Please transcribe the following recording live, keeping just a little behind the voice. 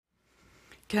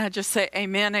Can I just say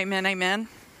amen, amen, amen?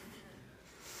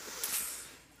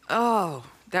 Oh,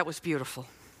 that was beautiful.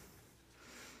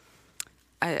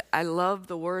 I love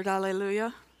the word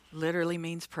hallelujah. Literally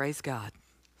means praise God.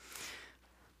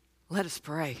 Let us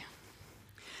pray.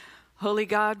 Holy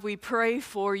God, we pray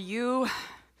for you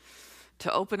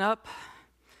to open up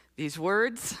these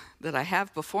words that I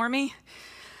have before me.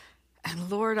 And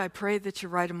Lord, I pray that you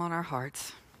write them on our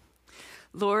hearts.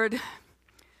 Lord,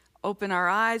 open our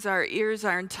eyes, our ears,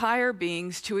 our entire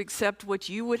beings to accept what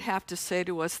you would have to say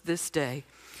to us this day.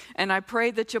 And I pray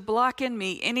that you block in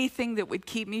me anything that would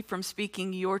keep me from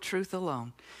speaking your truth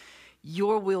alone.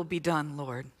 Your will be done,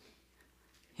 Lord.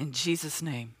 In Jesus'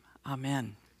 name,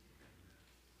 amen.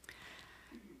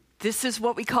 This is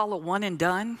what we call a one and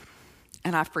done,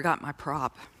 and I forgot my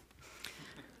prop.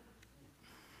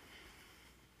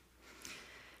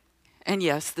 And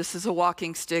yes, this is a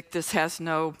walking stick. This has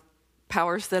no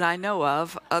powers that I know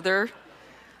of other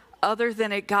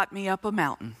than it got me up a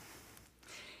mountain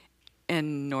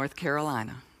in North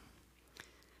Carolina.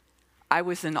 I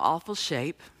was in awful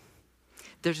shape.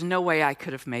 There's no way I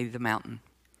could have made the mountain.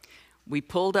 We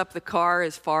pulled up the car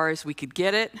as far as we could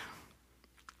get it,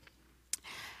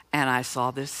 and I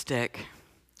saw this stick,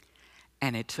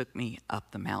 and it took me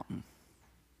up the mountain.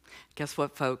 Guess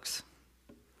what, folks?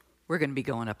 We're going to be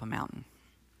going up a mountain.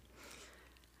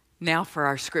 Now for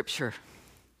our scripture.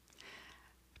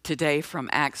 Today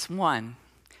from Acts 1,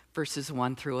 verses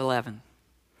 1 through 11.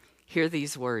 Hear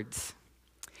these words.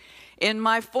 In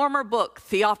my former book,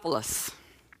 Theophilus,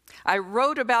 I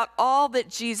wrote about all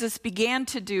that Jesus began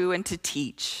to do and to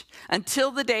teach until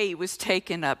the day he was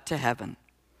taken up to heaven,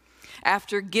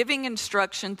 after giving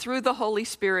instruction through the Holy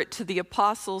Spirit to the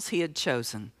apostles he had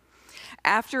chosen.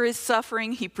 After his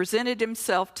suffering, he presented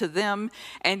himself to them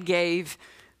and gave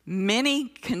many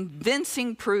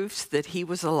convincing proofs that he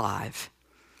was alive.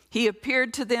 He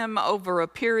appeared to them over a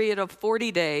period of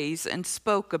 40 days and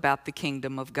spoke about the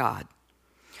kingdom of God.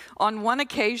 On one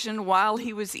occasion, while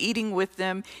he was eating with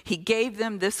them, he gave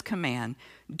them this command: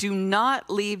 do not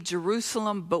leave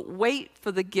Jerusalem, but wait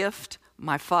for the gift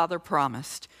my Father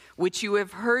promised, which you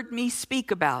have heard me speak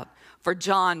about. For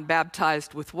John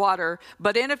baptized with water,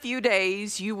 but in a few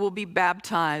days you will be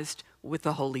baptized with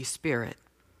the Holy Spirit.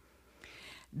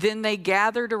 Then they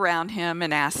gathered around him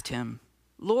and asked him,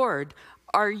 Lord,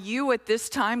 are you at this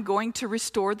time going to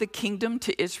restore the kingdom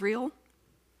to Israel?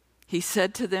 He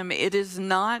said to them, it is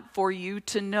not for you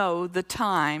to know the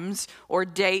times or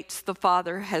dates the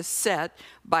Father has set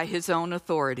by his own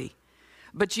authority.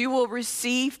 But you will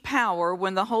receive power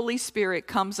when the Holy Spirit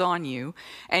comes on you,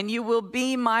 and you will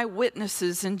be my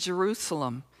witnesses in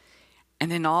Jerusalem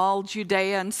and in all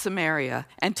Judea and Samaria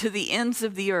and to the ends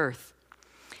of the earth.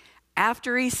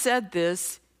 After he said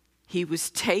this, he was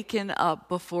taken up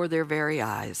before their very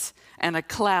eyes, and a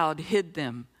cloud hid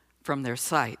them from their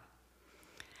sight.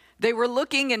 They were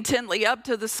looking intently up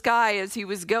to the sky as he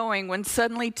was going, when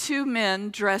suddenly 2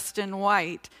 men dressed in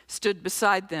white stood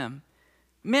beside them.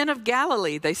 Men of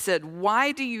Galilee, they said,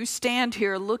 why do you stand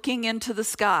here looking into the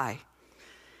sky?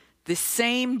 The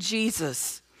same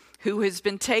Jesus who has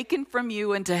been taken from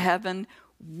you into heaven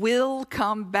will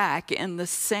come back in the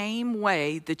same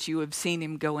way that you have seen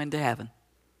him go into heaven.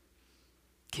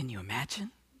 Can you imagine?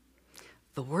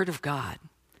 The word of God.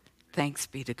 Thanks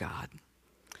be to God.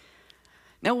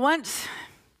 Now once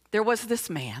there was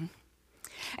this man,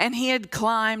 and he had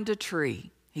climbed a tree.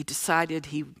 He decided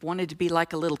he wanted to be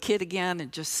like a little kid again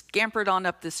and just scampered on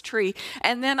up this tree.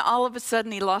 And then all of a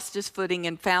sudden he lost his footing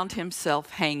and found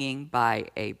himself hanging by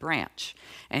a branch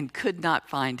and could not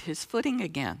find his footing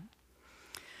again.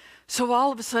 So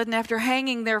all of a sudden, after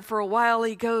hanging there for a while,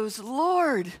 he goes,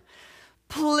 Lord,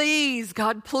 please,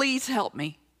 God, please help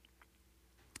me.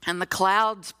 And the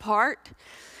clouds part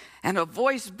and a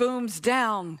voice booms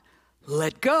down,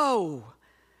 let go.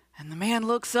 And the man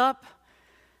looks up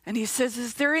and he says,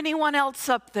 is there anyone else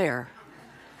up there?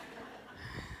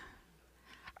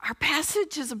 Our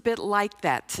passage is a bit like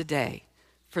that today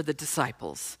for the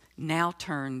disciples, now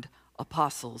turned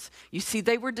apostles. You see,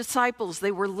 they were disciples,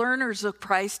 they were learners of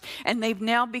Christ, and they've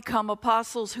now become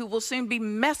apostles who will soon be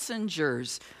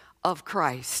messengers of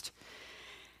Christ.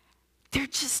 They're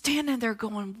just standing there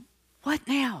going, what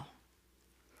now?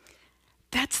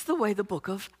 That's the way the book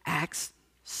of Acts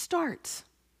starts.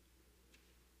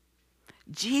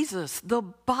 Jesus, the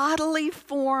bodily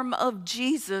form of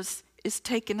Jesus, is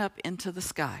taken up into the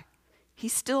sky.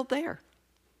 He's still there.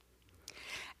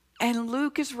 And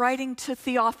Luke is writing to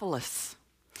Theophilus.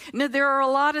 Now, there are a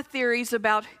lot of theories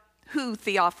about who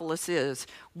Theophilus is.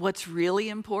 What's really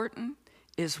important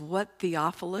is what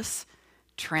Theophilus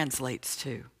translates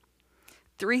to.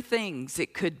 3 things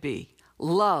it could be: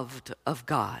 loved of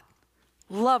God,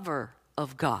 lover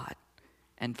of God,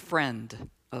 and friend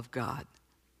of God.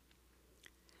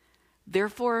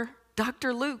 Therefore,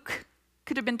 Dr. Luke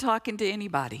could have been talking to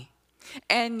anybody.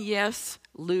 And yes,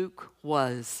 Luke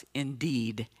was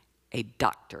indeed a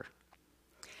doctor.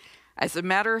 As a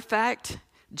matter of fact,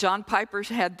 John Piper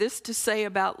had this to say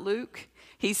about Luke.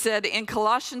 He said in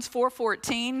Colossians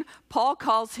 4:14, Paul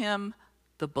calls him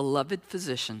the beloved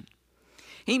physician.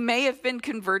 He may have been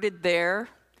converted there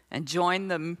and joined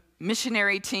the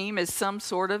missionary team as some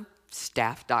sort of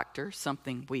staff doctor,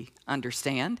 something we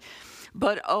understand.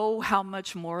 But oh, how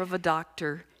much more of a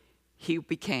doctor he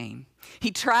became. He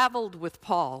traveled with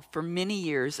Paul for many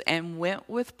years and went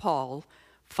with Paul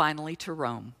finally to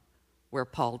Rome, where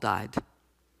Paul died.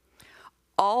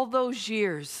 All those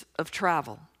years of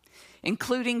travel,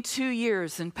 including 2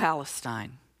 years in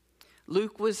Palestine,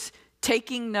 Luke was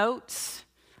taking notes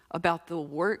about the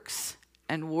works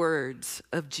and words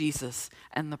of Jesus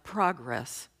and the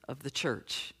progress of the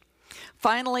church.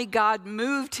 Finally, God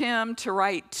moved him to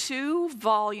write 2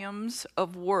 volumes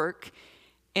of work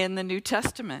in the New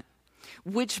Testament,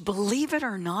 which, believe it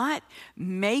or not,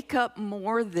 make up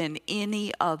more than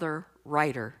any other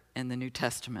writer in the New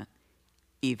Testament,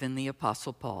 even the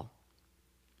Apostle Paul.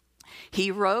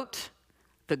 He wrote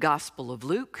the Gospel of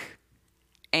Luke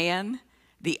and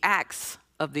the Acts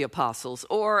of the Apostles,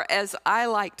 or as I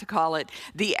like to call it,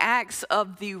 the Acts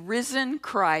of the risen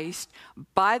Christ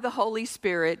by the Holy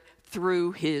Spirit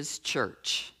through his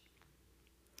church.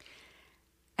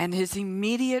 And his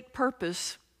immediate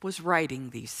purpose was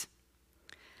writing these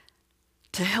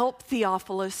to help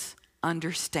Theophilus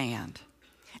understand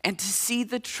and to see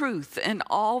the truth in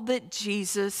all that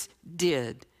Jesus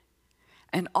did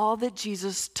and all that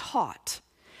Jesus taught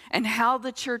and how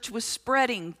the church was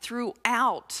spreading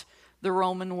throughout the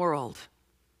Roman world.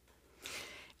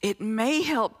 It may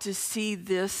help to see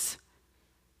this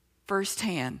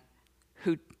firsthand,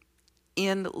 who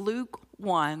in Luke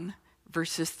 1,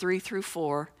 verses 3 through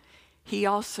 4, he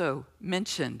also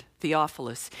mentioned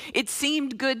Theophilus. It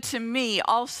seemed good to me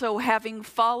also, having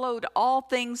followed all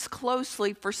things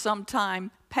closely for some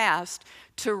time past,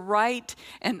 to write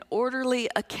an orderly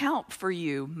account for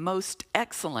you, most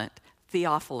excellent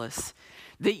Theophilus,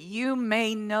 that you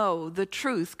may know the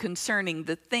truth concerning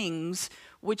the things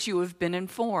which you have been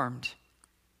informed.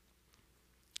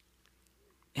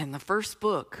 In the first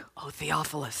book, O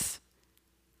Theophilus.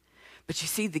 But you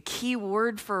see, the key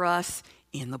word for us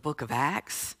in the book of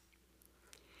Acts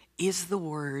is the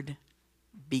word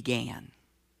began.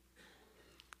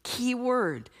 Key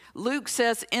word. Luke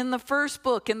says, in the first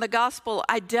book, in the gospel,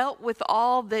 I dealt with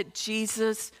all that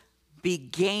Jesus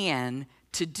began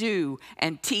to do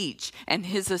and teach, and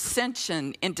his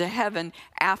ascension into heaven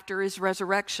after his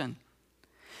resurrection.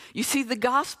 You see, the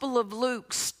Gospel of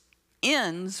Luke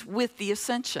ends with the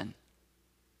ascension.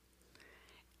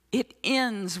 It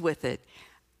ends with it.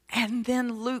 And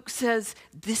then Luke says,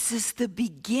 this is the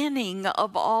beginning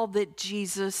of all that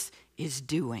Jesus is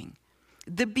doing.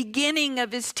 The beginning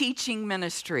of his teaching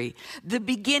ministry. The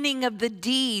beginning of the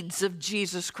deeds of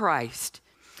Jesus Christ.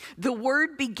 The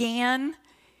word began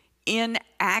in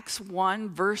Acts 1,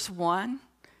 verse 1,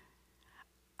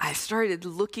 I started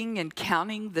looking and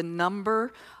counting the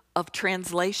number of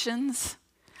translations.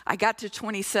 I got to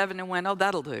 27 and went, oh,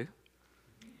 that'll do.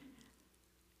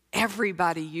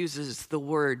 Everybody uses the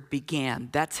word began.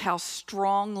 That's how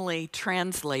strongly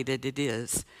translated it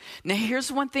is. Now,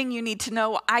 here's one thing you need to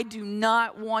know. I do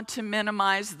not want to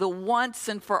minimize the once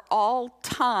and for all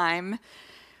time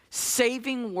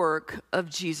saving work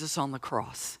of Jesus on the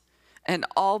cross and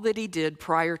all that he did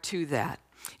prior to that.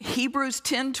 Hebrews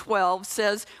 10:12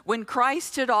 says, when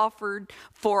Christ had offered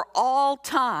for all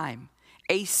time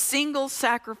a single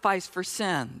sacrifice for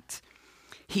sins,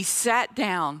 he sat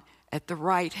down at the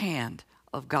right hand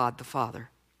of God the Father.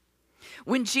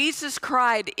 When Jesus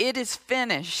cried, it is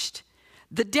finished,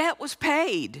 the debt was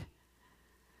paid,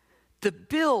 the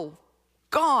bill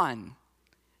gone,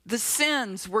 the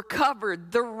sins were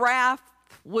covered, the wrath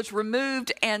was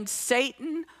removed, and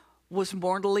Satan was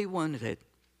mortally wounded.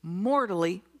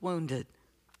 Mortally wounded.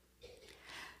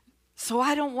 So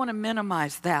I don't want to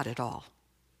minimize that at all,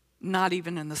 not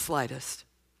even in the slightest.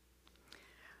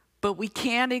 But we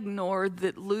can't ignore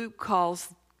that Luke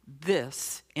calls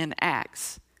this in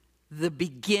Acts the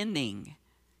beginning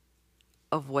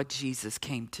of what Jesus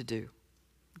came to do.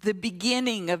 The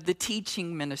beginning of the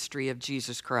teaching ministry of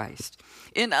Jesus Christ.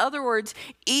 In other words,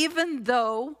 even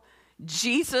though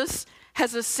Jesus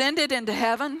has ascended into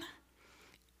heaven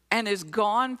and is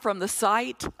gone from the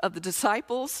sight of the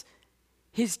disciples,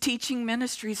 his teaching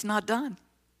ministry is not done.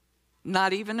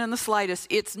 Not even in the slightest.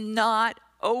 It's not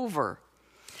over.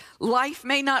 Life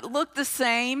may not look the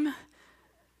same,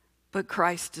 but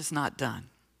Christ is not done.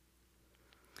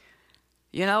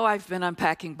 You know, I've been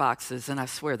unpacking boxes, and I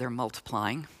swear they're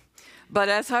multiplying. But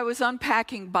as I was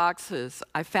unpacking boxes,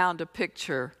 I found a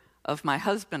picture of my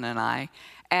husband and I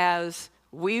as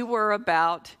we were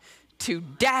about to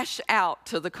dash out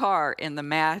to the car in the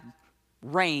mad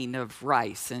rain of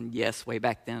rice. And yes, way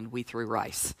back then, we threw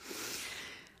rice.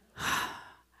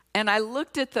 And I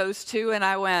looked at those two and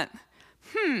I went,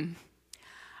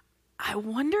 I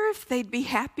wonder if they'd be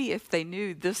happy if they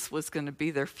knew this was going to be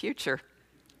their future.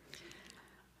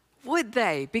 Would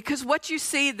they? Because what you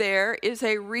see there is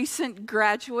a recent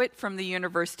graduate from the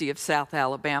University of South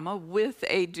Alabama with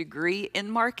a degree in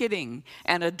marketing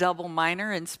and a double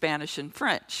minor in Spanish and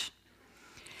French.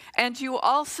 And you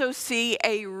also see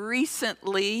a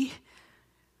recently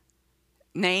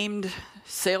named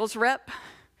sales rep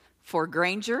for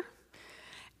Granger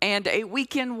and a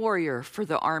weekend warrior for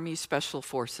the Army Special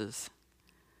Forces.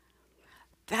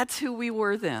 That's who we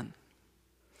were then.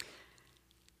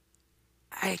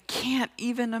 I can't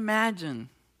even imagine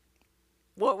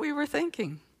what we were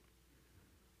thinking.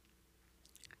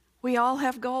 We all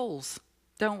have goals,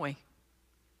 don't we?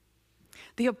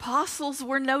 The apostles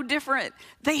were no different.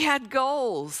 They had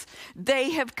goals.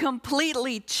 They have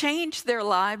completely changed their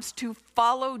lives to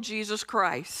follow Jesus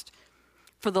Christ.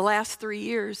 For the last 3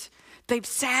 years, they've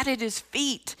sat at his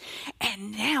feet.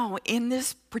 And now, in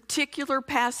this particular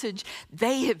passage,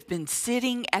 they have been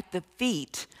sitting at the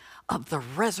feet of the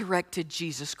resurrected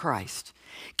Jesus Christ.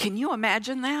 Can you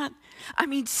imagine that? I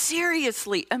mean,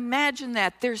 seriously, imagine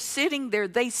that. They're sitting there.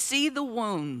 They see the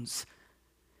wounds.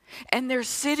 And they're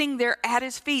sitting there at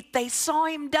his feet. They saw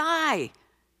him die.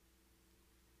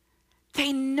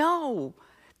 They know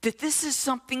that this is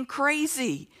something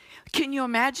crazy. Can you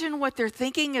imagine what they're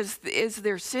thinking as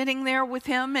they're sitting there with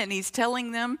him and he's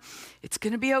telling them, it's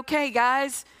going to be okay,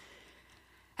 guys.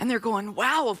 And they're going,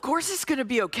 wow, of course it's going to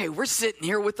be okay. We're sitting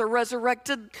here with the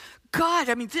resurrected God.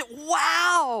 I mean,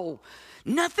 wow,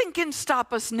 nothing can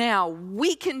stop us now.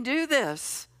 We can do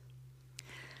this.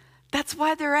 That's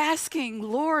why they're asking,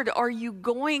 Lord, are you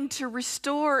going to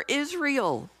restore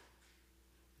Israel?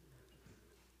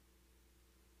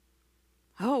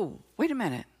 Oh, wait a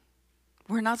minute.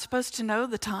 We're not supposed to know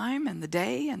the time and the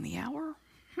day and the hour?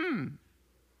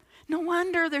 No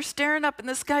wonder they're staring up in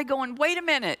the sky going, wait a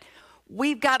minute.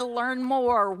 We've got to learn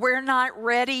more. We're not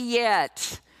ready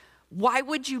yet. Why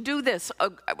would you do this?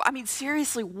 I mean,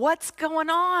 seriously, what's going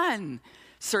on?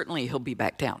 Certainly he'll be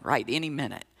back down, right, any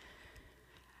minute.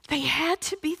 They had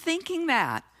to be thinking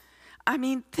that. I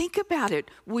mean, think about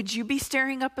it. Would you be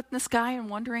staring up at the sky and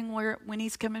wondering when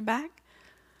he's coming back?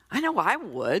 I know I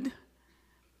would.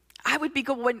 I would be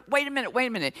going, wait a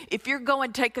minute. If you're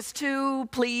going, take us to,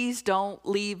 please don't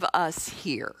leave us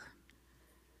here.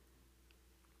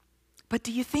 But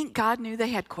do you think God knew they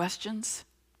had questions?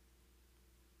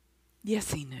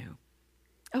 Yes, he knew.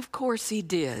 Of course he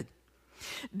did.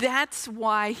 That's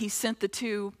why he sent the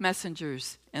 2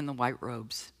 messengers in the white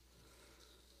robes.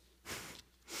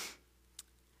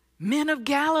 Men of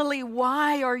Galilee,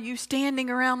 why are you standing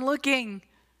around looking?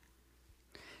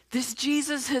 This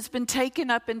Jesus has been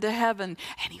taken up into heaven,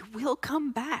 and he will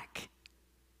come back,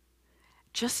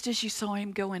 just as you saw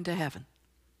him go into heaven.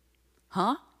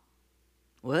 Huh?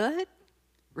 What?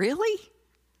 Really?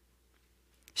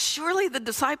 Surely the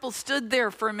disciples stood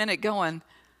there for a minute going,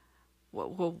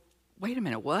 well, wait a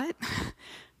minute, what?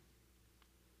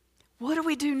 What do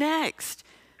we do next?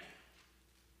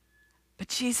 But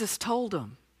Jesus told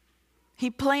them. He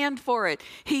planned for it.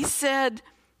 He said,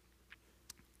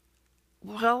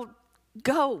 well,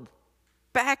 go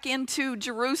back into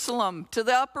Jerusalem, to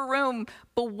the upper room,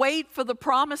 but wait for the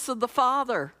promise of the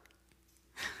Father.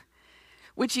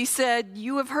 Which he said,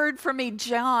 you have heard from me,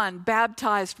 John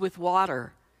baptized with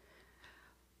water.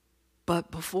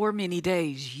 But before many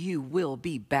days, you will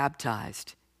be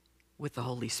baptized with the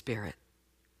Holy Spirit.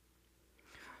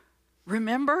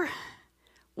 Remember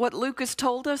what Lucas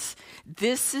told us?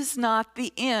 This is not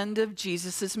the end of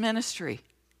Jesus' ministry.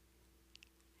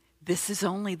 This is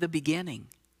only the beginning.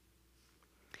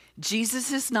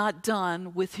 Jesus is not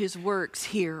done with his works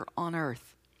here on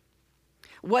earth.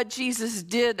 What Jesus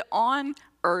did on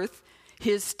earth,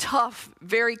 his tough,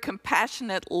 very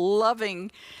compassionate,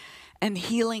 loving, and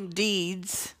healing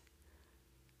deeds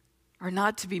are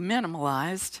not to be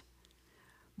minimalized.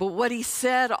 But what he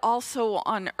said also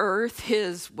on earth,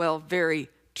 his, very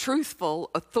truthful,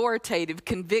 authoritative,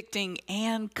 convicting,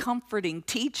 and comforting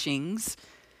teachings,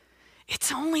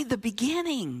 it's only the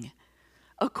beginning,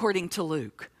 according to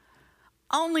Luke.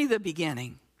 Only the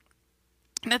beginning.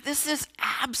 Now, this is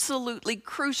absolutely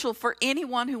crucial for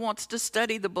anyone who wants to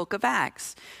study the book of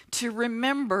Acts, to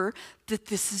remember that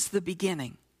this is the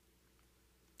beginning.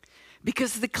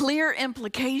 Because the clear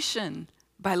implication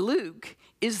by Luke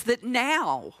is that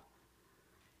now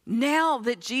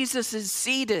that Jesus is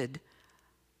seated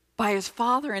by his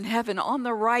Father in heaven on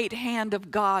the right hand of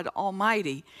God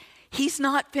Almighty, he's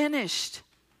not finished.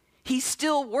 He's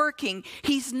still working.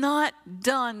 He's not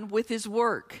done with his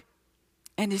work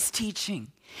and his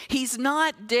teaching. He's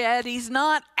not dead. He's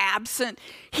not absent.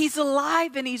 He's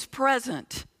alive and he's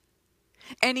present.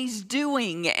 And he's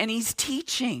doing and he's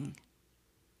teaching.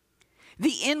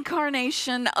 The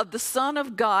incarnation of the Son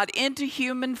of God into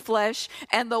human flesh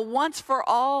and the once for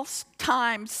all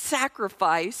time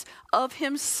sacrifice of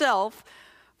himself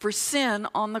for sin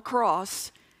on the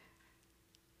cross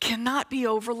cannot be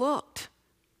overlooked.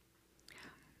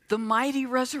 The mighty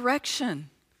resurrection,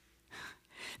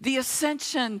 the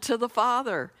ascension to the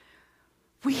Father.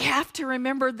 We have to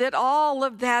remember that all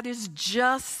of that is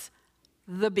just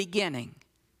the beginning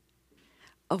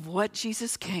of what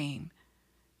Jesus came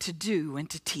to do and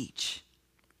to teach.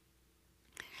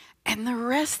 And the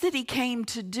rest that he came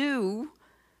to do,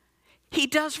 he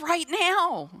does right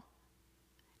now.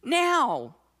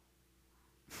 Now.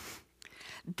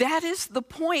 That is the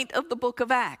point of the book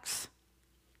of Acts.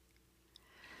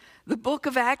 The book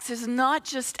of Acts is not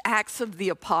just Acts of the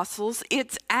Apostles,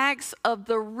 it's Acts of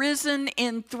the risen,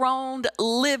 enthroned,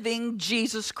 living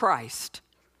Jesus Christ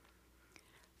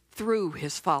through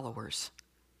his followers.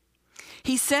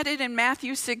 He said it in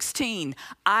Matthew 16,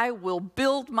 I will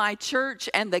build my church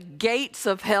and the gates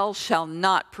of hell shall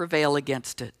not prevail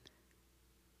against it.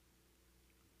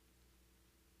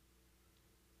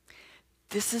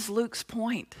 This is Luke's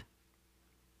point.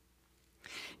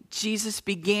 Jesus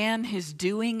began his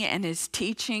doing and his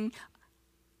teaching,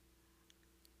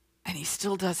 and he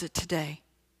still does it today.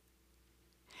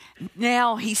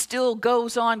 Now he still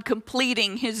goes on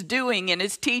completing his doing and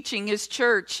his teaching, his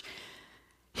church,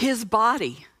 his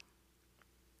body.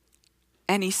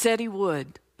 And he said he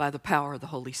would by the power of the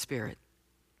Holy Spirit.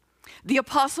 The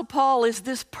Apostle Paul is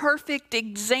this perfect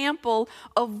example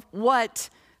of what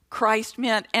Christ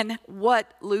meant and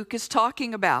what Luke is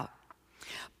talking about.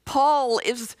 Paul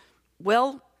is,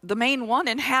 well, the main one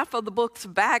in half of the books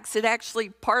of Acts. It actually,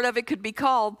 part of it could be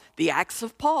called the Acts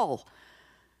of Paul,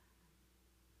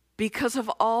 because of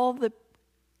all that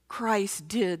Christ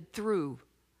did through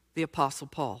the Apostle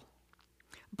Paul.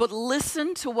 But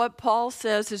listen to what Paul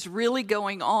says is really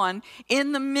going on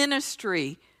in the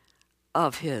ministry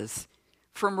of his.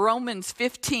 From Romans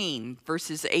 15,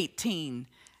 verses 18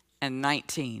 and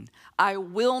 19. I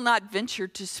will not venture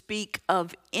to speak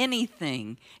of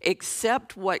anything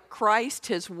except what Christ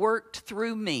has worked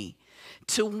through me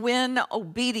to win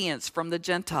obedience from the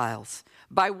Gentiles,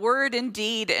 by word and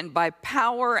deed and by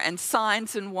power and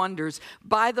signs and wonders,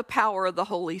 by the power of the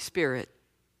Holy Spirit.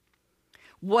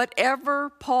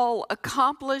 Whatever Paul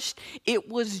accomplished, it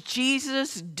was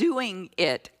Jesus doing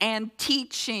it and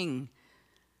teaching.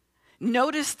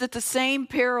 Notice that the same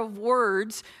pair of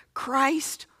words,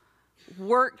 Christ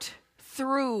worked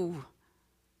through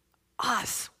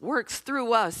us, works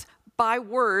through us by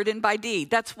word and by deed.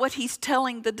 That's what he's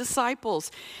telling the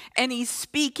disciples. And he's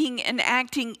speaking and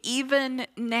acting even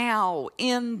now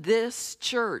in this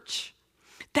church.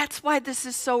 That's why this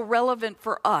is so relevant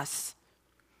for us.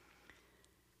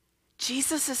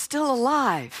 Jesus is still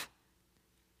alive.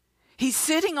 He's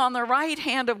sitting on the right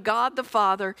hand of God the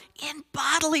Father in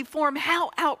bodily form. How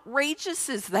outrageous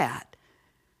is that?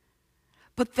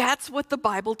 But that's what the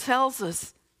Bible tells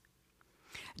us.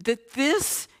 That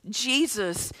this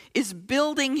Jesus is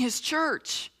building his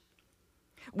church.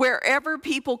 Wherever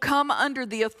people come under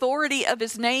the authority of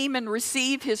his name and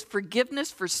receive his forgiveness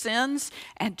for sins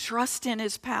and trust in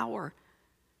his power.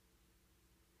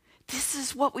 This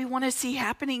is what we want to see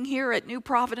happening here at New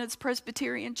Providence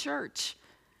Presbyterian Church.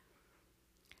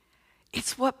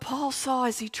 It's what Paul saw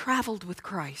as he traveled with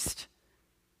Christ.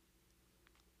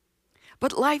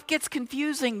 But life gets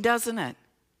confusing, doesn't it?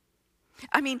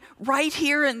 I mean, right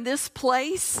here in this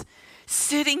place,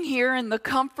 sitting here in the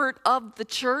comfort of the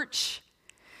church,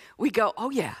 we go, oh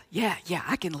yeah,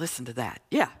 I can listen to that.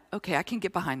 Yeah, okay, I can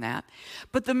get behind that.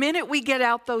 But the minute we get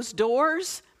out those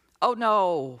doors, oh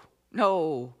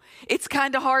no. It's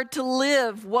kind of hard to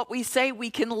live what we say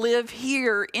we can live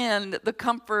here in the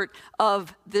comfort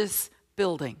of this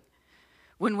building,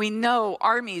 when we know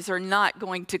armies are not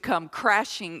going to come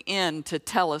crashing in to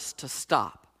tell us to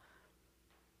stop.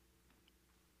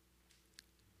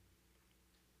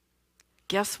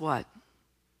 Guess what?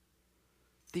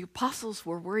 The apostles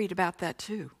were worried about that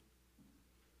too.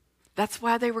 That's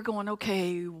why they were going,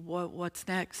 okay, what's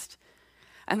next?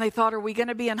 And they thought, are we going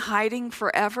to be in hiding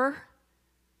forever?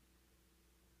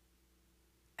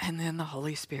 And then the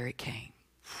Holy Spirit came.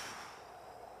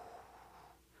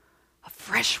 A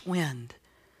fresh wind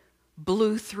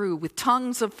blew through with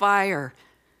tongues of fire.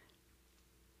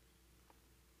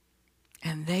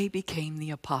 And they became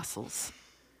the apostles,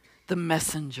 the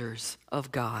messengers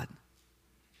of God.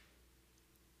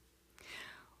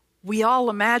 We all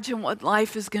imagine what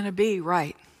life is going to be,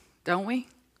 right? Don't we?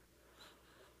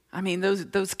 I mean,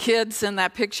 those kids in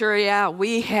that picture, yeah,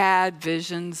 we had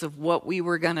visions of what we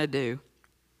were going to do.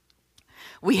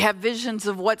 We have visions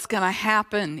of what's going to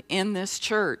happen in this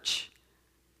church.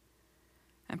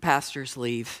 And pastors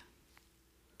leave.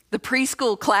 The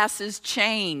preschool classes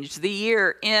change. The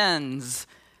year ends.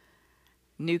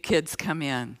 New kids come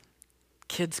in.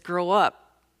 Kids grow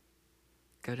up,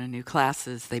 go to new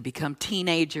classes. They become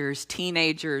teenagers.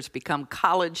 Teenagers become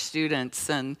college students.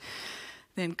 And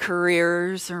then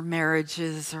careers or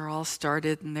marriages are all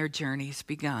started and their journeys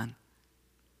begun.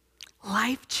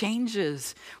 Life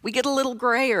changes. We get a little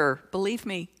grayer. Believe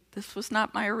me, this was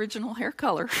not my original hair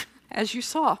color, as you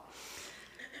saw.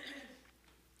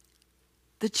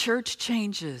 The church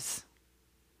changes.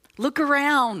 Look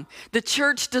around. The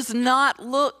church does not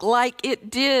look like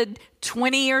it did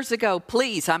 20 years ago.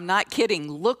 Please, I'm not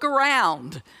kidding. Look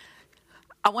around.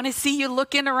 I want to see you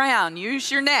looking around. Use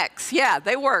your necks. Yeah,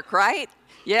 they work, right?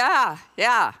 Yeah.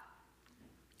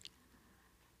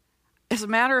 As a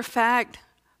matter of fact,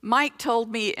 Mike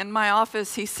told me in my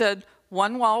office, he said,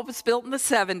 one wall was built in the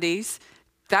 70s,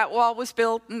 that wall was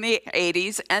built in the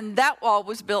 80s, and that wall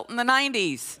was built in the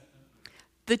 90s.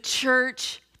 The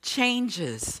church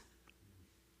changes.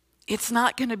 It's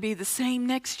not going to be the same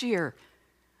next year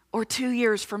or 2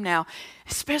 years from now,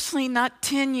 especially not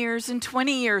 10 years and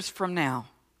 20 years from now.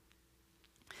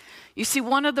 You see,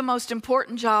 one of the most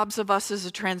important jobs of us as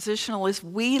a transitional is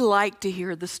we like to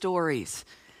hear the stories,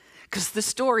 because the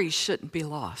stories shouldn't be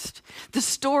lost. The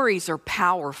stories are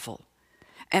powerful,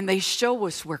 and they show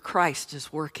us where Christ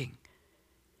is working.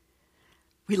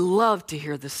 We love to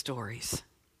hear the stories.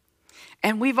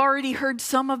 And we've already heard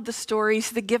some of the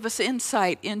stories that give us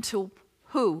insight into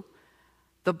who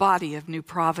the body of New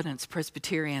Providence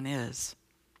Presbyterian is,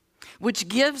 which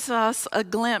gives us a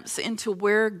glimpse into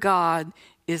where God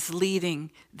is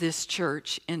leading this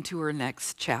church into her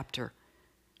next chapter.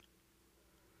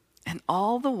 And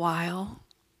all the while,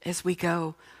 as we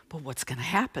go, but what's going to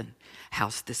happen?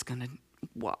 How's this going to,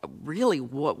 what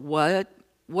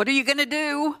are you going to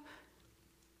do?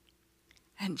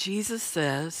 And Jesus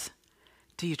says,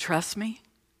 do you trust me?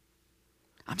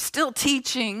 I'm still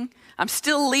teaching. I'm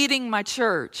still leading my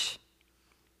church.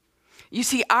 You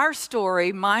see, our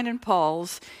story, mine and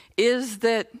Paul's, is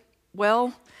that,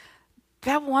 well,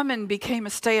 that woman became a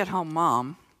stay-at-home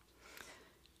mom.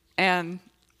 And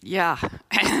yeah,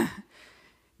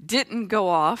 didn't go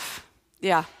off.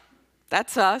 Yeah,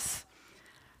 that's us.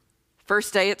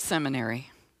 First day at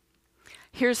seminary.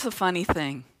 Here's the funny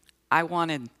thing. I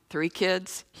wanted 3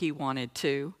 kids. He wanted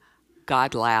 2.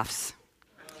 God laughs.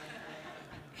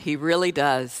 He really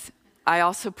does. I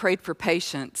also prayed for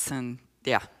patience, and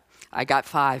yeah, I got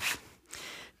 5.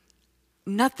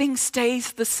 Nothing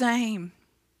stays the same.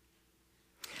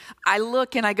 I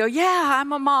look and I go, yeah,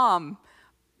 I'm a mom,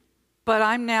 but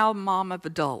I'm now a mom of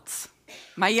adults.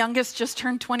 My youngest just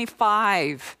turned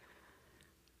 25.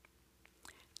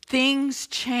 Things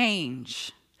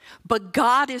change, but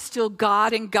God is still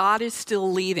God, and God is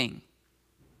still leading.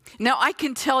 Now, I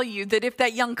can tell you that if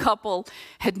that young couple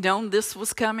had known this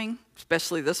was coming,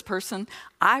 especially this person,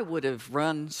 I would have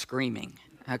run screaming,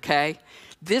 okay?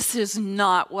 This is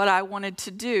not what I wanted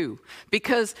to do,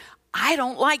 because I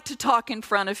don't like to talk in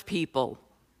front of people.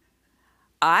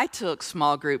 I took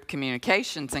small group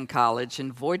communications in college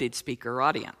and avoided speaker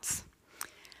audience.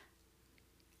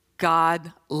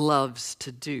 God loves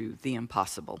to do the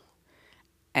impossible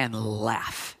and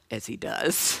laugh as he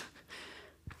does.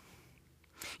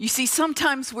 You see,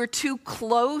 sometimes we're too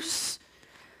close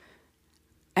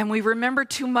and we remember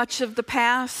too much of the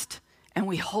past and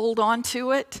we hold on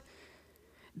to it,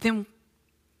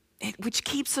 which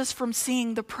keeps us from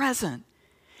seeing the present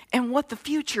and what the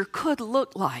future could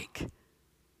look like.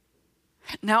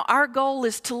 Now, our goal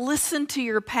is to listen to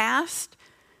your past,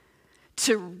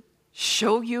 to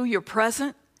show you your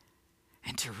present,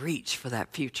 and to reach for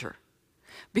that future.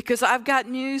 Because I've got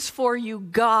news for you.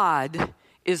 God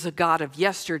is a God of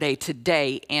yesterday,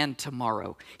 today, and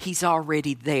tomorrow. He's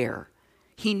already there.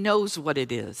 He knows what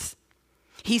it is.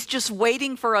 He's just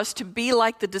waiting for us to be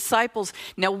like the disciples.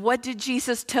 Now, what did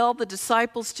Jesus tell the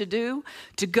disciples to do?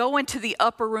 To go into the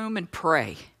upper room and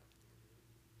pray.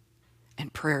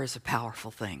 And prayer is a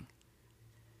powerful thing.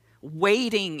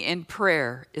 Waiting in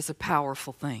prayer is a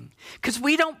powerful thing. Because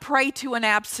we don't pray to an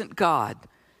absent God.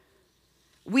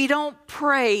 We don't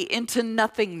pray into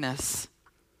nothingness.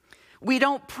 We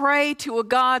don't pray to a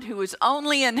God who is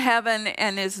only in heaven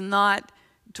and is not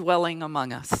dwelling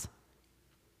among us.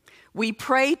 We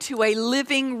pray to a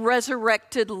living,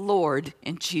 resurrected Lord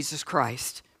in Jesus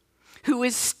Christ, who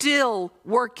is still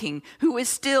working, who is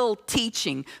still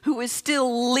teaching, who is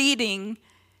still leading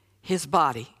his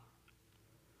body.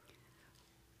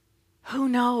 Who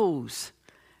knows?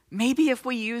 Maybe if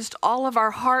we used all of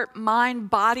our heart, mind,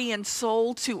 body, and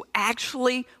soul to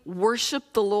actually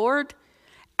worship the Lord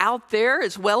out there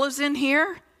as well as in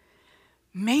here,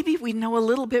 maybe we know a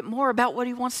little bit more about what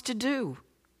he wants to do.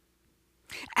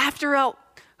 After all,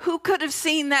 who could have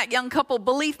seen that young couple?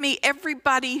 Believe me,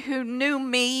 everybody who knew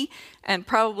me and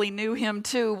probably knew him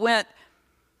too went,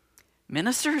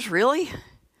 "Ministers, really?"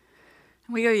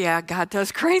 And we go, "Yeah, God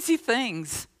does crazy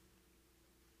things."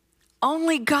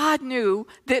 Only God knew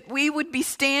that we would be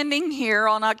standing here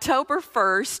on October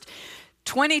 1st,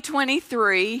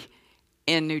 2023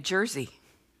 in New Jersey.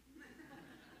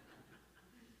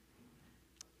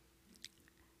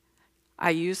 I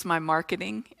used my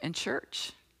marketing in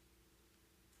church.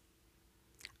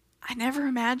 I never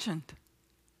imagined,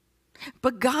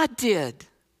 but God did.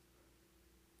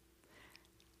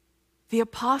 The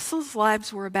apostles'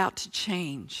 lives were about to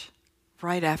change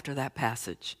right after that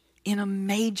passage in a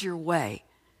major way.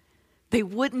 They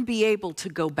wouldn't be able to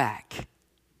go back.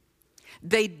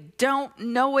 They don't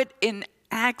know it in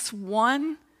Acts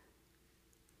 1,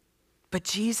 but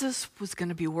Jesus was going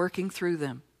to be working through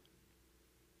them.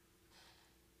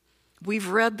 We've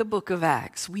read the book of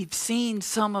Acts. We've seen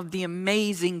some of the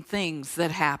amazing things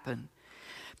that happen.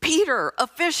 Peter, a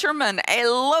fisherman,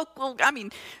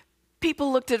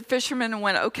 people looked at fishermen and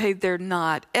went, okay, they're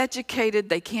not educated,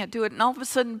 they can't do it. And all of a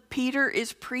sudden, Peter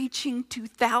is preaching to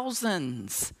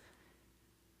thousands.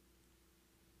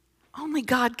 Only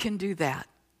God can do that.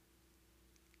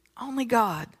 Only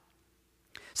God.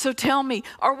 So tell me,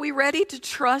 are we ready to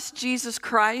trust Jesus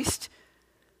Christ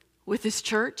with his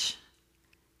church?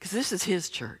 Because this is his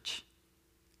church.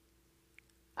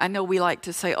 I know we like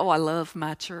to say, oh, I love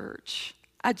my church.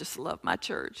 I just love my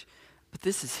church. But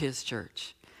this is his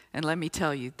church. And let me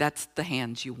tell you, that's the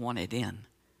hands you want it in.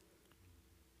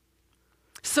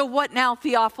 So what now,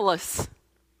 Theophilus?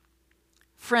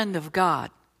 Friend of God.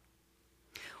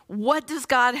 What does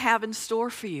God have in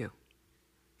store for you?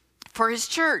 For his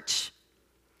church.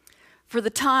 For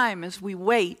the time as we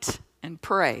wait and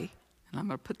pray. And I'm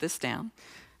going to put this down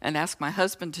and ask my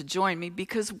husband to join me,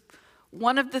 because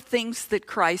one of the things that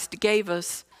Christ gave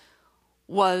us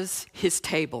was his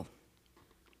table.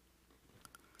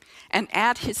 And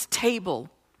at his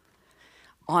table,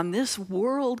 on this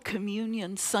World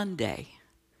Communion Sunday,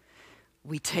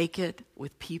 we take it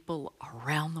with people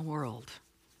around the world.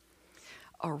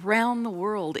 Around the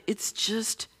world. It's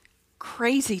just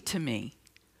crazy to me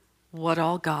what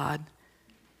all God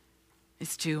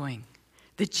is doing.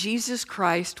 That Jesus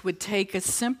Christ would take a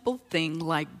simple thing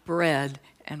like bread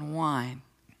and wine,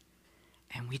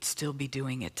 and we'd still be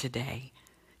doing it today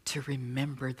to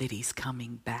remember that he's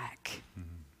coming back.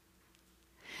 Mm-hmm.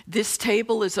 This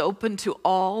table is open to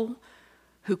all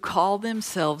who call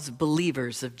themselves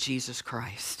believers of Jesus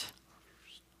Christ.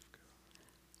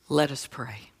 Let us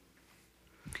pray.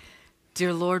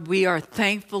 Dear Lord, we are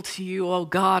thankful to you, O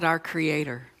God, our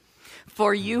Creator,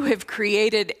 for you have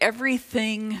created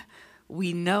everything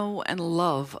we know and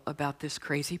love about this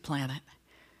crazy planet.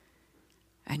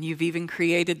 And you've even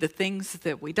created the things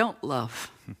that we don't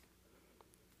love.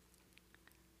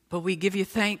 But we give you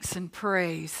thanks and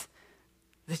praise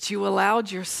that you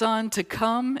allowed your Son to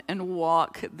come and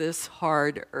walk this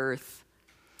hard earth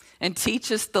and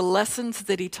teach us the lessons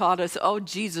that he taught us. Oh,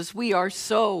 Jesus, we are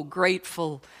so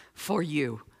grateful for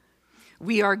you.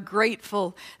 We are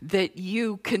grateful that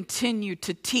you continue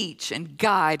to teach and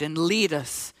guide and lead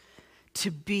us to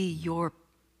be your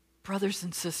brothers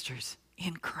and sisters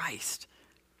in Christ.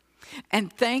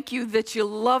 And thank you that you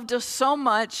loved us so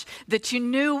much that you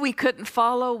knew we couldn't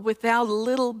follow without a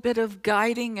little bit of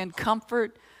guiding and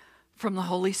comfort from the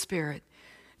Holy Spirit.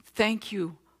 Thank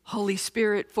you, Holy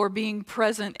Spirit, for being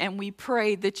present, and we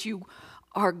pray that you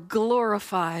are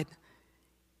glorified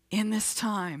in this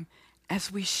time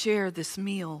as we share this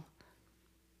meal.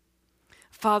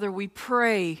 Father, we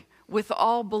pray with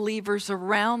all believers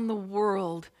around the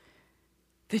world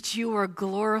that you are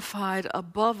glorified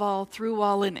above all, through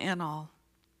all, and in all.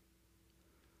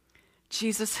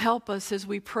 Jesus, help us as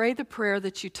we pray the prayer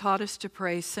that you taught us to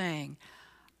pray, saying,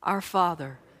 Our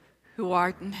Father, who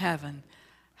art in heaven,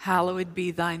 hallowed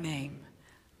be thy name.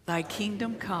 Thy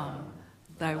kingdom come,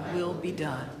 thy will be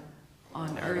done,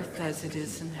 on earth as it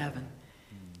is in heaven.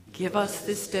 Give us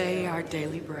this day our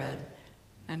daily bread,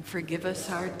 and forgive us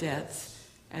our debts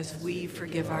as we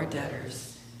forgive our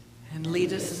debtors. And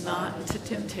lead us not into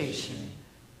temptation,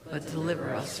 but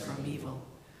deliver us from evil.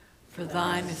 For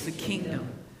thine is the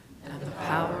kingdom, and the